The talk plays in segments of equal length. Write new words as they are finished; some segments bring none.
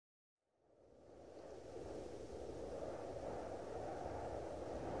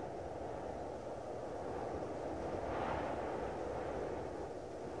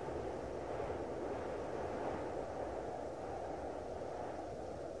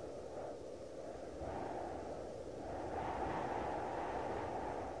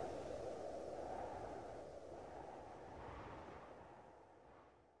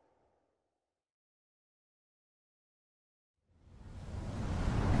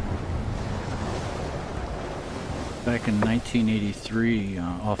Back in 1983,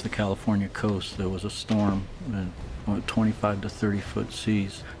 off the California coast, there was a storm at 25 to 30-foot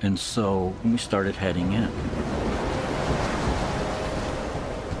seas, and so we started heading in.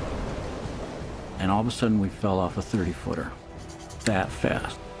 And all of a sudden, we fell off a 30-footer, that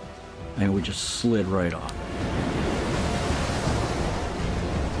fast, and we just slid right off.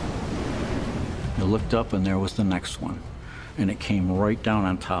 I looked up, and there was the next one, and it came right down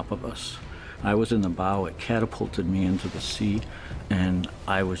on top of us. I was in the bow, it catapulted me into the sea, and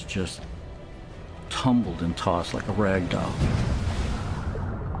I was just tumbled and tossed like a rag doll.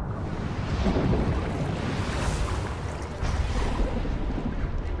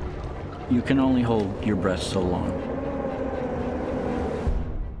 You can only hold your breath so long.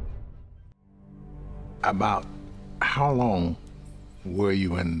 About how long were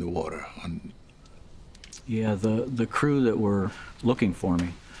you in the water? Yeah, the crew that were looking for me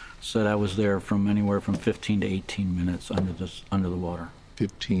said I was there from anywhere from 15 to 18 minutes under the water.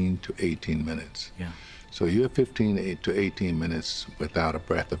 15 to 18 minutes. Yeah. So you're 15 to 18 minutes without a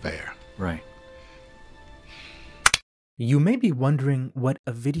breath of air. Right. You may be wondering what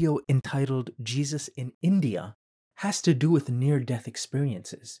a video entitled Jesus in India has to do with near-death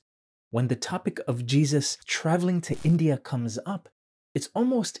experiences. When the topic of Jesus traveling to India comes up, it's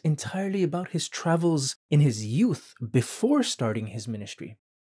almost entirely about his travels in his youth before starting his ministry.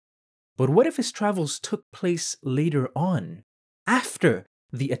 But what if his travels took place later on, after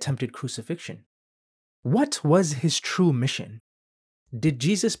the attempted crucifixion? What was his true mission? Did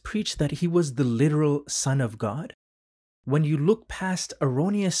Jesus preach that he was the literal Son of God? When you look past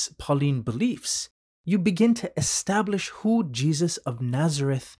erroneous Pauline beliefs, you begin to establish who Jesus of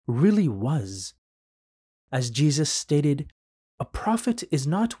Nazareth really was. As Jesus stated, "A prophet is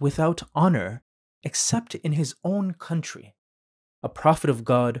not without honor except in his own country." A prophet of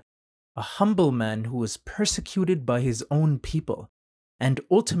God, a humble man who was persecuted by his own people and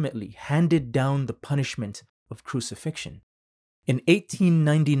ultimately handed down the punishment of crucifixion. In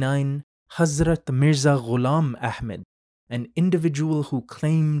 1899, Hazrat Mirza Ghulam Ahmed, an individual who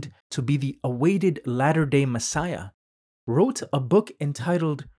claimed to be the awaited latter-day Messiah, wrote a book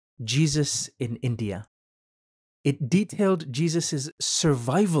entitled Jesus in India. It detailed Jesus'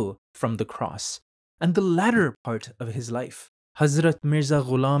 survival from the cross and the latter part of his life. Hazrat Mirza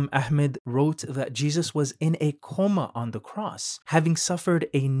Ghulam Ahmed wrote that Jesus was in a coma on the cross, having suffered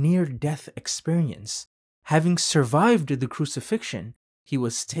a near-death experience. Having survived the crucifixion, he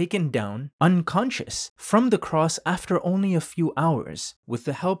was taken down, unconscious, from the cross after only a few hours, with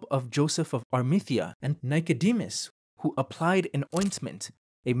the help of Joseph of Arimathea and Nicodemus, who applied an ointment,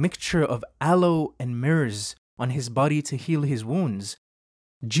 a mixture of aloe and myrrh, on his body to heal his wounds.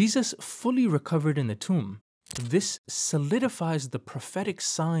 Jesus fully recovered in the tomb. This solidifies the prophetic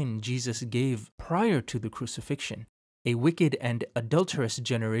sign Jesus gave prior to the crucifixion. A wicked and adulterous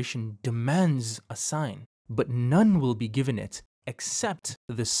generation demands a sign, but none will be given it except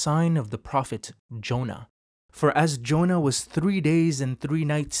the sign of the prophet Jonah. For as Jonah was 3 days and 3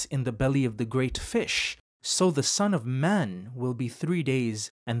 nights in the belly of the great fish, so the Son of Man will be 3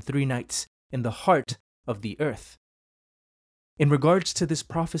 days and 3 nights in the heart of the earth. In regards to this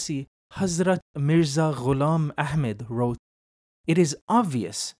prophecy, Hazrat Mirza Ghulam Ahmed wrote, "It is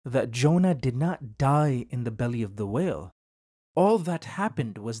obvious that Jonah did not die in the belly of the whale. All that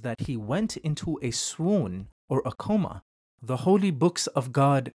happened was that he went into a swoon or a coma. The holy books of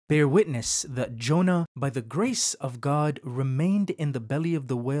God bear witness that Jonah, by the grace of God, remained in the belly of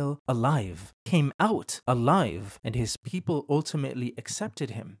the whale alive, came out alive, and his people ultimately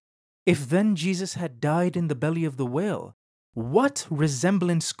accepted him. If then Jesus had died in the belly of the whale, what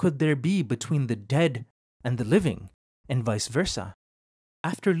resemblance could there be between the dead and the living, and vice versa?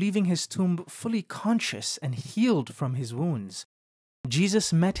 After leaving his tomb fully conscious and healed from his wounds,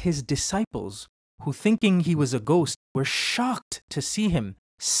 Jesus met his disciples, who, thinking he was a ghost, were shocked to see him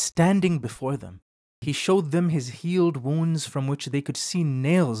standing before them. He showed them his healed wounds from which they could see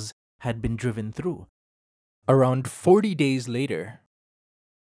nails had been driven through. Around 40 days later,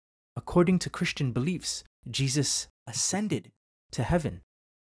 according to Christian beliefs, Jesus ascended to heaven.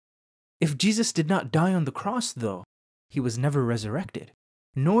 If Jesus did not die on the cross, though, he was never resurrected,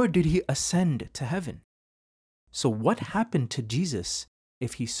 nor did he ascend to heaven. So what happened to Jesus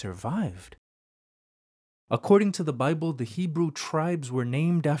if he survived? According to the Bible, the Hebrew tribes were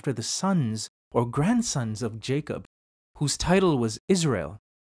named after the sons or grandsons of Jacob, whose title was Israel,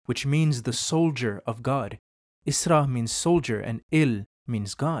 which means the soldier of God. Isra means soldier and Il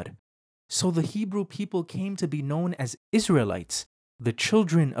means God. So the Hebrew people came to be known as Israelites, the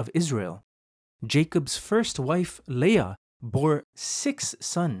children of Israel. Jacob's first wife, Leah, bore 6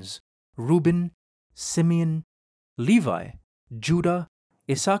 sons: Reuben, Simeon, Levi, Judah,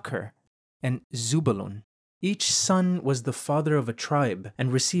 Issachar, and Zebulun. Each son was the father of a tribe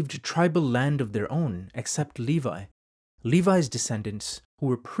and received tribal land of their own, except Levi. Levi's descendants, who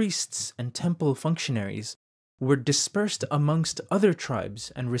were priests and temple functionaries, were dispersed amongst other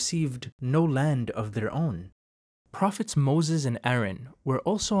tribes and received no land of their own. Prophets Moses and Aaron were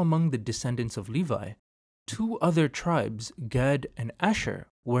also among the descendants of Levi. Two other tribes, Gad and Asher,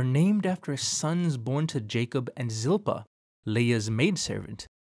 were named after sons born to Jacob and Zilpah, Leah's maidservant.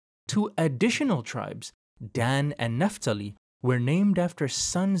 Two additional tribes, Dan and Naphtali, were named after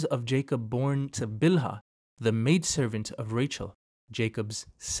sons of Jacob born to Bilhah, the maidservant of Rachel, Jacob's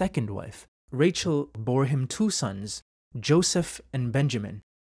second wife. Rachel bore him two sons, Joseph and Benjamin.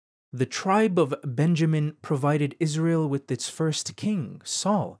 The tribe of Benjamin provided Israel with its first king,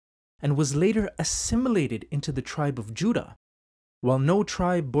 Saul, and was later assimilated into the tribe of Judah. While no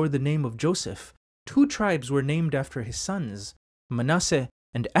tribe bore the name of Joseph, two tribes were named after his sons, Manasseh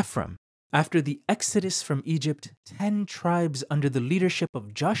and Ephraim. After the exodus from Egypt, 10 tribes under the leadership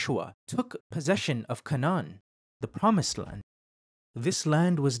of Joshua took possession of Canaan, the Promised Land. This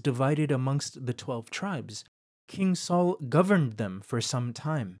land was divided amongst the 12 tribes. King Saul governed them for some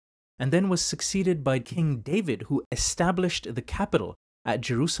time, and then was succeeded by King David, who established the capital at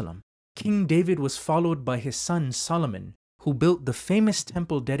Jerusalem. King David was followed by his son Solomon, who built the famous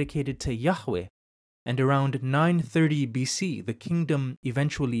temple dedicated to Yahweh, and around 930 BC, the kingdom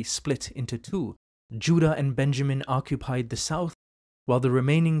eventually split into two. Judah and Benjamin occupied the south, while the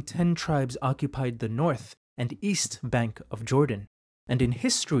remaining 10 tribes occupied the north and east bank of Jordan. And in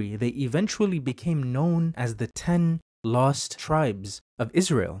history, they eventually became known as the 10 lost tribes of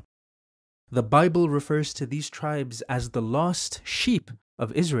Israel. The Bible refers to these tribes as the lost sheep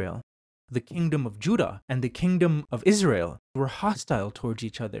of Israel. The kingdom of Judah and the kingdom of Israel were hostile towards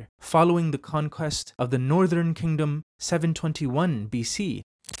each other. Following the conquest of the northern kingdom 721 BC,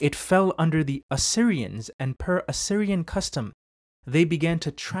 it fell under the Assyrians, and per Assyrian custom, they began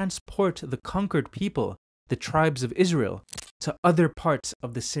to transport the conquered people, the tribes of Israel, to other parts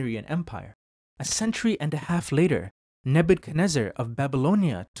of the Syrian Empire. A century and a half later, Nebuchadnezzar of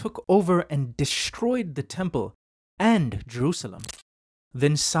Babylonia took over and destroyed the temple and Jerusalem.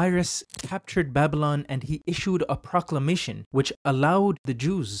 Then Cyrus captured Babylon, and he issued a proclamation which allowed the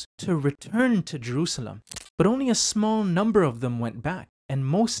Jews to return to Jerusalem. But only a small number of them went back, and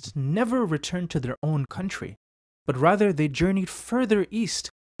most never returned to their own country, but rather they journeyed further east.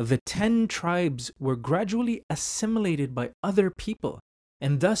 The 10 tribes were gradually assimilated by other people,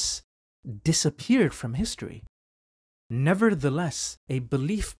 and thus disappeared from history. Nevertheless, a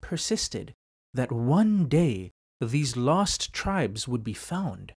belief persisted that one day these lost tribes would be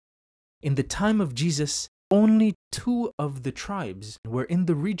found. In the time of Jesus, only 2 of the tribes were in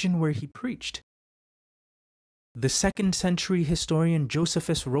the region where he preached. The 2nd century historian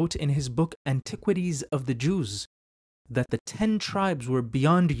Josephus wrote in his book Antiquities of the Jews that the 10 tribes were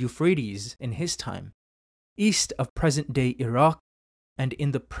beyond Euphrates in his time, east of present-day Iraq, and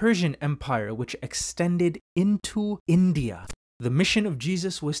in the Persian Empire, which extended into India. The mission of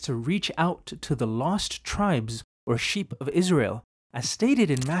Jesus was to reach out to the lost tribes or sheep of Israel, as stated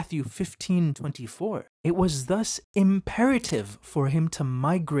in Matthew 15:24. It was thus imperative for him to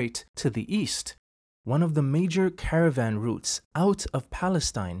migrate to the east. One of the major caravan routes out of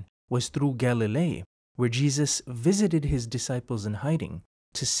Palestine was through Galilee, where Jesus visited his disciples in hiding,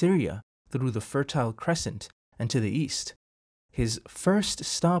 to Syria through the Fertile Crescent and to the east. His first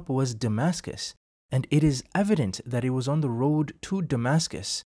stop was Damascus, and it is evident that it was on the road to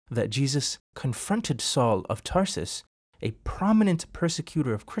Damascus that Jesus confronted Saul of Tarsus, a prominent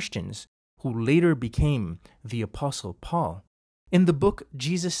persecutor of Christians, who later became the Apostle Paul. In the book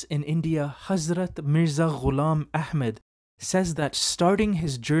Jesus in India, Hazrat Mirza Ghulam Ahmed says that starting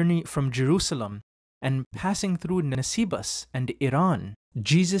his journey from Jerusalem and passing through Nasibas and Iran,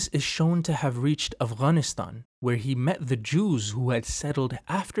 Jesus is shown to have reached Afghanistan, where he met the Jews who had settled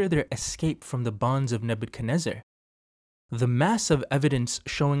after their escape from the bonds of Nebuchadnezzar. The mass of evidence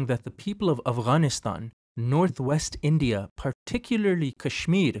showing that the people of Afghanistan, northwest India, particularly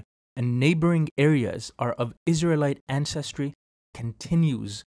Kashmir, and neighboring areas are of Israelite ancestry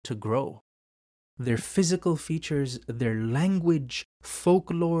continues to grow. Their physical features, their language,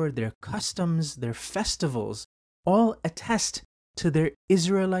 folklore, their customs, their festivals, all attest to their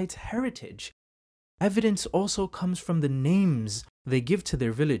Israelite heritage. Evidence also comes from the names they give to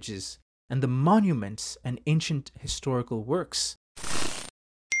their villages and the monuments and ancient historical works.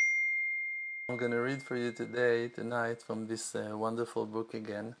 I'm going to read for you tonight, from this wonderful book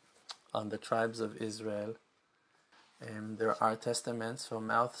again, on the tribes of Israel. There are testaments from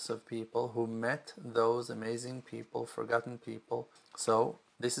mouths of people who met those amazing people, forgotten people. So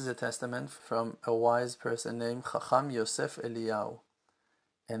this is a testament from a wise person named Chacham Yosef Eliyahu,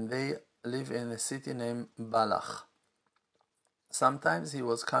 and they live in a city named Balach. Sometimes he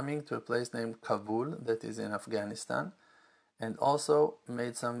was coming to a place named Kabul, that is in Afghanistan, and also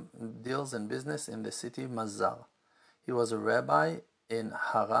made some deals and business in the city Mazar. He was a rabbi in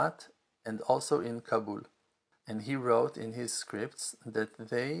Harat and also in Kabul. And he wrote in his scripts that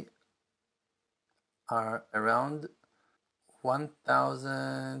they are around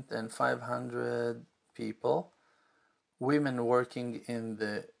 1,500 people, women working in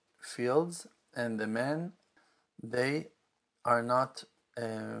the fields, and the men, they are not,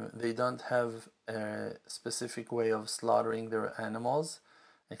 they don't have a specific way of slaughtering their animals,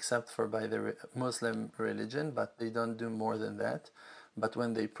 except for by the Muslim religion, but they don't do more than that. But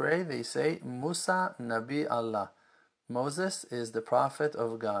when they pray, they say, Musa Nabi Allah. Moses is the prophet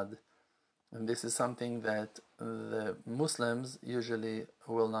of God. And this is something that the Muslims usually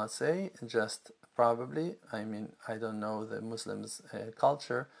will not say, just probably. I mean, I don't know the Muslims'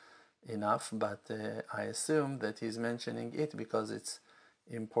 culture enough, but I assume that he's mentioning it because it's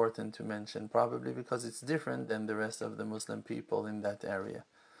important to mention, probably because it's different than the rest of the Muslim people in that area,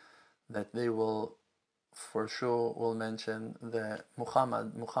 that they will for sure will mention the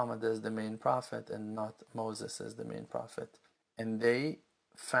Muhammad as the main prophet and not Moses as the main prophet. And they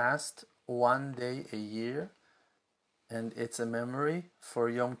fast one day a year, and it's a memory for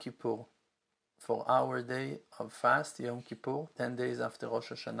Yom Kippur, for our day of fast, Yom Kippur, 10 days after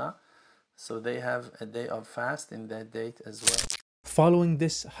Rosh Hashanah. So they have a day of fast in that date as well. Following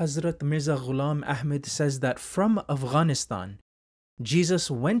this, Hazrat Mirza Ghulam Ahmed says that from Afghanistan, Jesus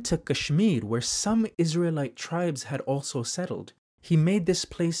went to Kashmir, where some Israelite tribes had also settled. He made this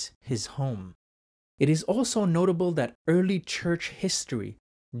place his home. It is also notable that early church history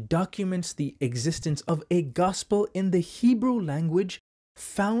documents the existence of a gospel in the Hebrew language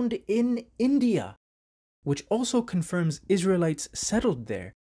found in India, which also confirms Israelites settled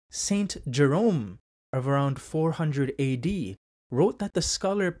there. Saint Jerome, of around 400 AD, wrote that the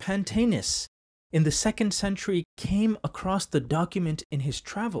scholar Pantaenus in the 2nd century came across the document in his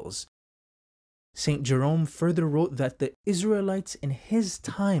travels. Saint Jerome further wrote that the Israelites in his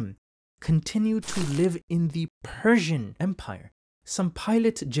time continued to live in the Persian Empire. Some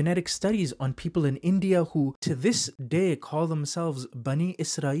pilot genetic studies on people in India who to this day call themselves Bani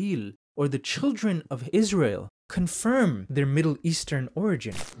Israel, or the children of Israel, confirm their Middle Eastern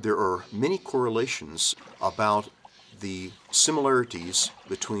origin. There are many correlations about the similarities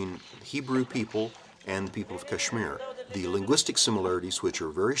between Hebrew people and the people of Kashmir. The linguistic similarities, which are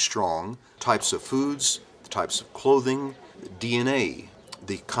very strong, types of foods, the types of clothing, DNA,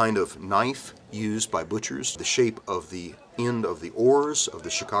 the kind of knife used by butchers, the shape of the end of the oars of the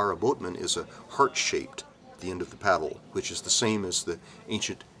shikara boatman is a heart-shaped, the end of the paddle, which is the same as the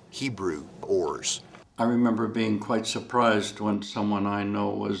ancient Hebrew oars. I remember being quite surprised when someone I know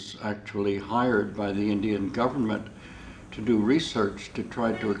was actually hired by the Indian government to do research to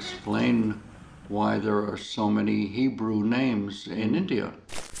try to explain why there are so many Hebrew names in India.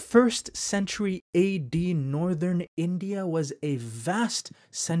 1st century AD northern India was a vast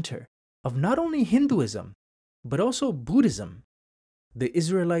center of not only Hinduism, but also Buddhism. The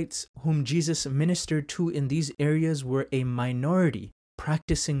Israelites whom Jesus ministered to in these areas were a minority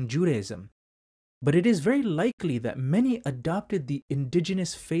practicing Judaism, but it is very likely that many adopted the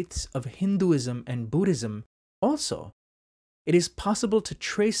indigenous faiths of Hinduism and Buddhism also. It is possible to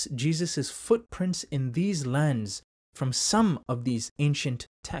trace Jesus' footprints in these lands from some of these ancient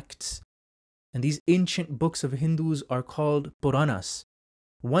texts. And these ancient books of Hindus are called Puranas.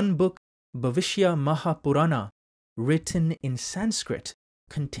 One book, Bhavishya Mahapurana, written in Sanskrit,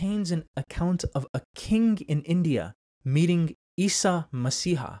 contains an account of a king in India meeting Isa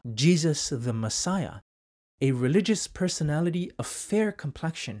Masiha, Jesus the Messiah, a religious personality of fair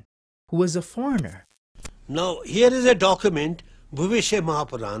complexion who was a foreigner. Now, here is a document, Bhavishya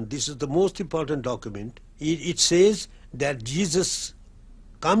Mahapuran. This is the most important document. It says that Jesus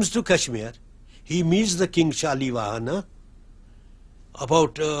comes to Kashmir. He meets the king Shalivahana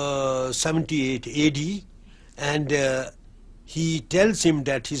about 78 AD, and he tells him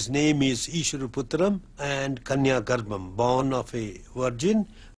that his name is Ishwaraputram and Kanya Garbham, born of a virgin.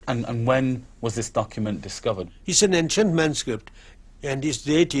 And when was this document discovered? It's an ancient manuscript, and its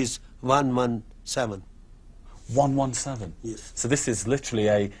date is 117. 117? Yes. So this is literally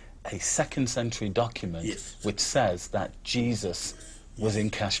a 2nd century document, yes, which says that Jesus was in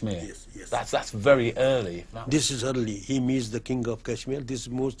Kashmir. Yes, yes. That's very early. This is early. He meets the king of Kashmir. This is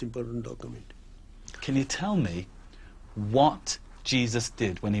the most important document. Can you tell me what Jesus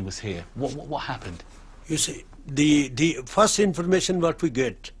did when he was here. What happened? You see, the first information what we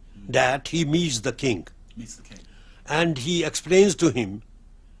get, that he meets the king. Meets the king. And he explains to him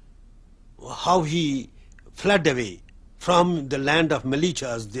how he fled away from the land of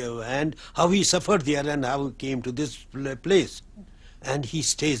Malichas there, and how he suffered there and how he came to this place. And he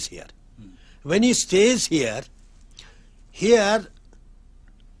stays here. When he stays here,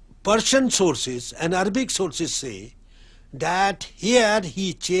 Persian sources and Arabic sources say that here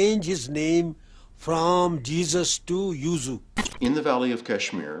he changed his name from Jesus to Yuzu. In the valley of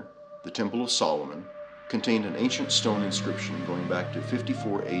Kashmir, the Temple of Solomon contained an ancient stone inscription going back to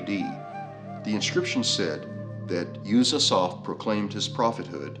 54 AD. The inscription said that Yusasaf proclaimed his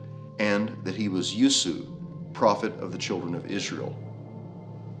prophethood and that he was Yusu, prophet of the children of Israel.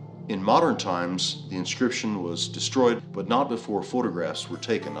 In modern times, the inscription was destroyed, but not before photographs were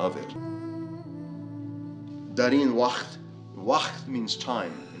taken of it. Darin Wacht. Wacht means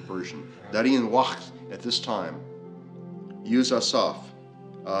time in Persian. Darin Wacht, at this time, Yusasaf,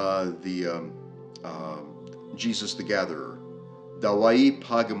 Jesus the Gatherer. Dawai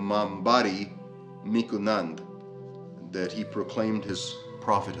Pagmambari Mikunand, that he proclaimed his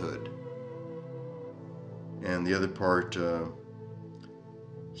prophethood. And the other part,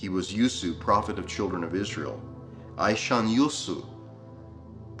 he was Yusu, prophet of children of Israel. Aishan Yusu,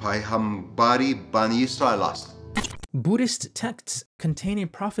 Paihambari Bani Israelas. Buddhist texts contain a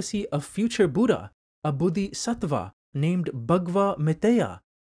prophecy of future Buddha, a Bodhisattva named Bhagava Metteyya.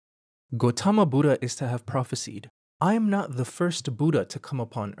 Gautama Buddha is to have prophesied, "I am not the first Buddha to come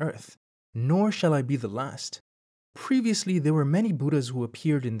upon earth, nor shall I be the last. Previously there were many Buddhas who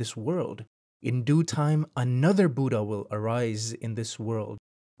appeared in this world. In due time another Buddha will arise in this world,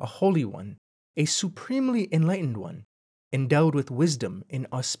 a holy one, a supremely enlightened one, endowed with wisdom in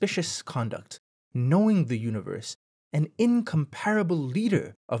auspicious conduct, knowing the universe, an incomparable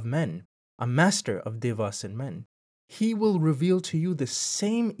leader of men, a master of devas and men. He will reveal to you the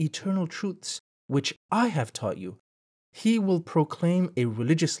same eternal truths which I have taught you. He will proclaim a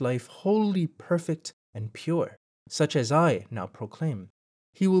religious life wholly perfect and pure, such as I now proclaim.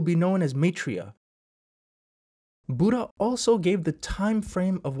 He will be known as Maitreya." Buddha also gave the time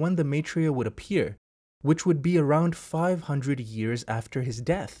frame of when the Maitreya would appear, which would be around 500 years after his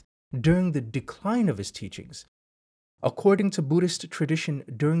death, during the decline of his teachings. According to Buddhist tradition,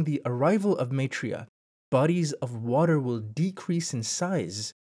 during the arrival of Maitreya, bodies of water will decrease in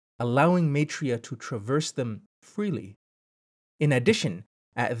size, allowing Maitreya to traverse them freely. In addition,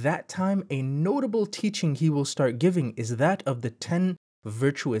 at that time, a notable teaching he will start giving is that of the 10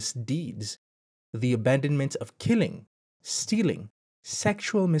 virtuous deeds: the abandonment of killing, stealing,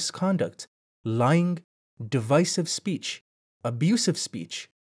 sexual misconduct, lying, divisive speech, abusive speech,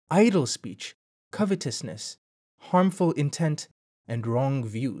 idle speech, covetousness, harmful intent, and wrong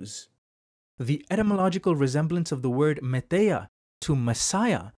views. The etymological resemblance of the word Metteyya to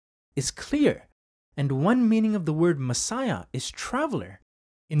Messiah is clear, and one meaning of the word Messiah is traveler.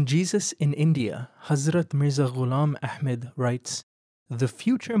 In Jesus in India, Hazrat Mirza Ghulam Ahmed writes, "The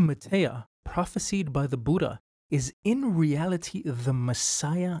future Metteyya prophesied by the Buddha is in reality the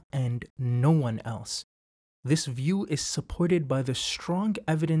Messiah and no one else. This view is supported by the strong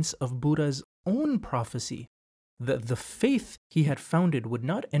evidence of Buddha's own prophecy that the faith he had founded would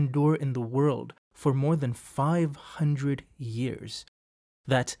not endure in the world for more than 500 years.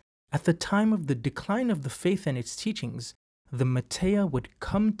 That at the time of the decline of the faith and its teachings, the Metteyya would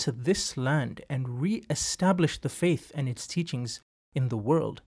come to this land and re-establish the faith and its teachings in the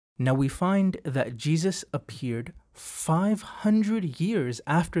world." Now we find that Jesus appeared 500 years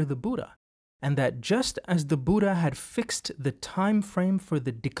after the Buddha, and that just as the Buddha had fixed the time frame for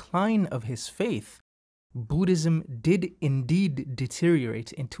the decline of his faith, Buddhism did indeed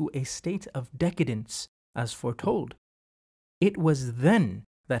deteriorate into a state of decadence as foretold. It was then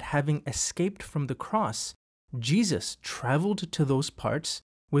that, having escaped from the cross, Jesus traveled to those parts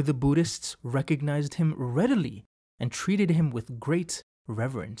where the Buddhists recognized him readily and treated him with great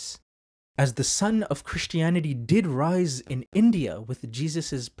reverence. As the sun of Christianity did rise in India with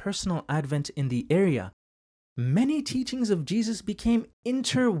Jesus' personal advent in the area, many teachings of Jesus became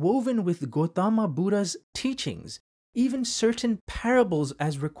interwoven with Gautama Buddha's teachings. Even certain parables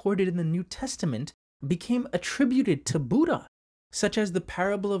as recorded in the New Testament became attributed to Buddha, such as the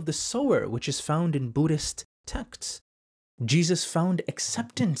parable of the sower, which is found in Buddhist texts. Jesus found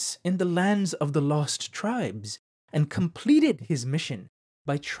acceptance in the lands of the lost tribes and completed his mission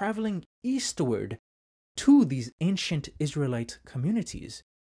by traveling eastward to these ancient Israelite communities.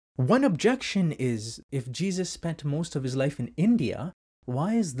 One objection is, if Jesus spent most of his life in India,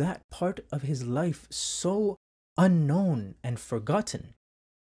 why is that part of his life so unknown and forgotten.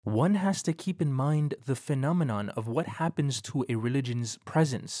 One has to keep in mind the phenomenon of what happens to a religion's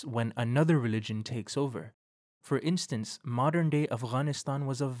presence when another religion takes over. For instance, modern-day Afghanistan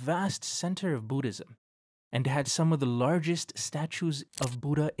was a vast center of Buddhism and had some of the largest statues of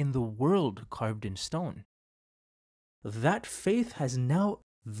Buddha in the world carved in stone. That faith has now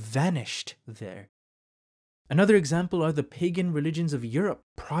vanished there. Another example are the pagan religions of Europe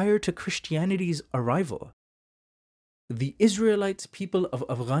prior to Christianity's arrival. The Israelite people of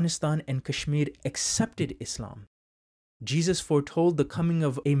Afghanistan and Kashmir accepted Islam. Jesus foretold the coming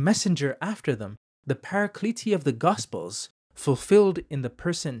of a messenger after them, the Paraclete of the Gospels, fulfilled in the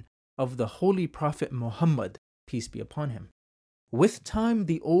person of the Holy Prophet Muhammad, peace be upon him. With time,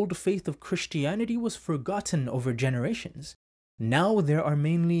 the old faith of Christianity was forgotten over generations. Now there are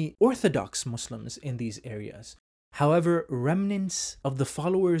mainly Orthodox Muslims in these areas. However, remnants of the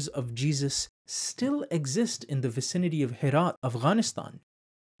followers of Jesus still exist in the vicinity of Herat, Afghanistan.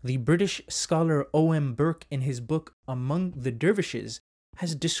 The British scholar O.M. Burke, in his book Among the Dervishes,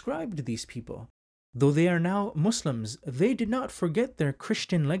 has described these people. Though they are now Muslims, they did not forget their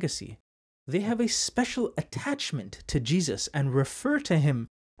Christian legacy. They have a special attachment to Jesus and refer to him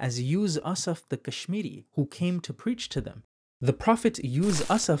as Yuz Asaf the Kashmiri, who came to preach to them. The Prophet Yuz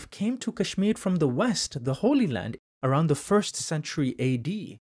Asaf came to Kashmir from the west, the Holy Land, around the 1st century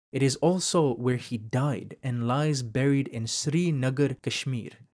AD. It is also where he died and lies buried in Srinagar,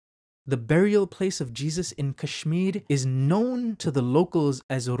 Kashmir. The burial place of Jesus in Kashmir is known to the locals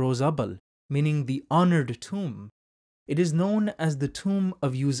as Rozabal, meaning the honored tomb. It is known as the tomb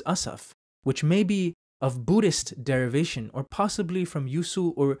of Yuz Asaf, which may be of Buddhist derivation or possibly from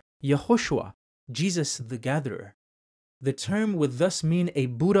Yusu or Yehoshua, Jesus the Gatherer. The term would thus mean a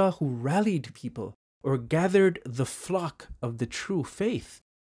Buddha who rallied people or gathered the flock of the true faith.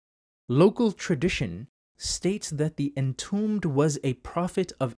 Local tradition states that the entombed was a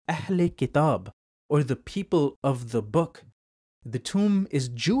prophet of Ahle Kitab, or the people of the book. The tomb is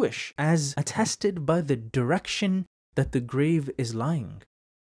Jewish, as attested by the direction that the grave is lying.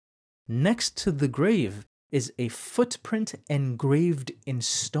 Next to the grave is a footprint engraved in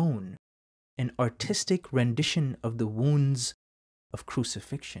stone, an artistic rendition of the wounds of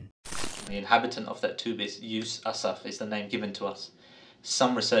crucifixion. The inhabitant of that tomb is Yus Asaf, is the name given to us.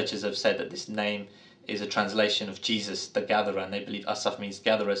 Some researchers have said that this name is a translation of Jesus the Gatherer, and they believe Asaf means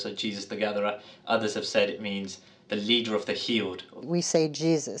gatherer, so Jesus the Gatherer. Others have said it means the leader of the healed. We say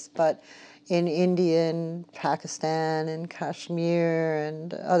Jesus, but in India and Pakistan and Kashmir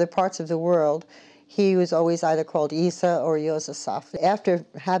and other parts of the world, he was always either called Isa or Yosef. After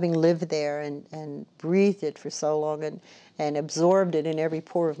having lived there and breathed it for so long and absorbed it in every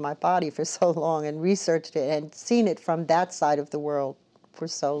pore of my body for so long and researched it and seen it from that side of the world for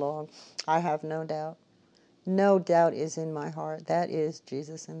so long, I have no doubt. No doubt is in my heart. That is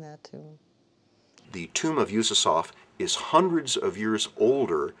Jesus in that tomb. The tomb of Yusuf is hundreds of years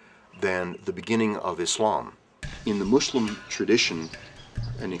older than the beginning of Islam. In the Muslim tradition,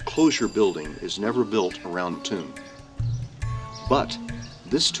 an enclosure building is never built around a tomb. But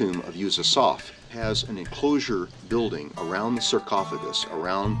this tomb of Yusuf has an enclosure building around the sarcophagus,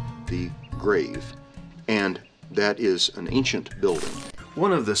 around the grave, and that is an ancient building.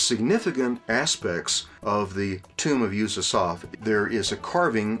 One of the significant aspects of the tomb of Yusuf, there is a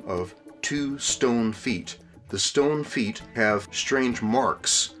carving of 2 stone feet. The stone feet have strange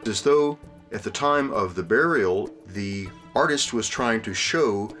marks, as though at the time of the burial, the artist was trying to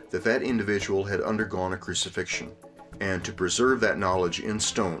show that that individual had undergone a crucifixion and to preserve that knowledge in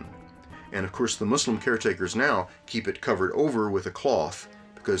stone. And of course, the Muslim caretakers now keep it covered over with a cloth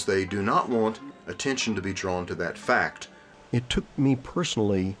because they do not want attention to be drawn to that fact. It took me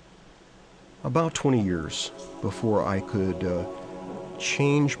personally about 20 years before I could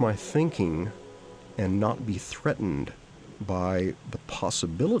change my thinking and not be threatened by the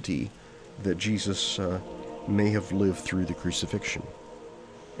possibility that Jesus may have lived through the crucifixion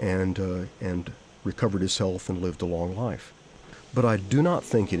and recovered his health and lived a long life. But I do not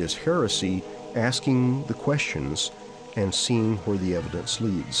think it is heresy asking the questions and seeing where the evidence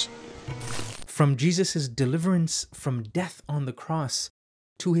leads. From Jesus' deliverance from death on the cross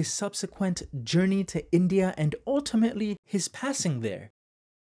to his subsequent journey to India and ultimately his passing there,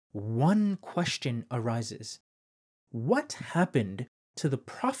 one question arises. What happened to the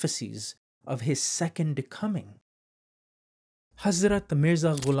prophecies of his second coming? Hazrat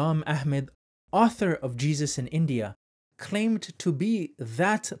Mirza Ghulam Ahmed, author of Jesus in India, claimed to be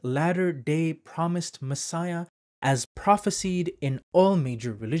that latter-day promised Messiah as prophesied in all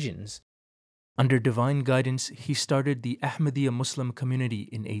major religions. Under divine guidance, he started the Ahmadiyya Muslim community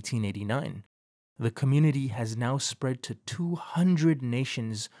in 1889. The community has now spread to 200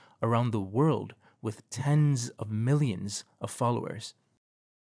 nations around the world with tens of millions of followers.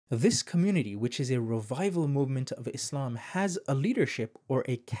 This community, which is a revival movement of Islam, has a leadership or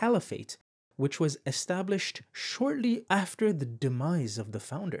a caliphate which was established shortly after the demise of the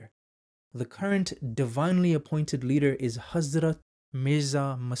founder. The current divinely appointed leader is Hazrat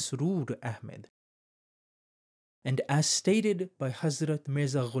Mirza Masroor Ahmed. And as stated by Hazrat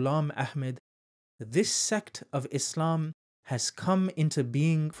Mirza Ghulam Ahmed, this sect of Islam has come into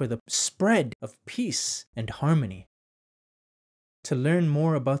being for the spread of peace and harmony. To learn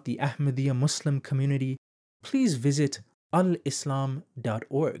more about the Ahmadiyya Muslim community, please visit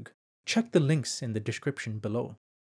alislam.org. Check the links in the description below.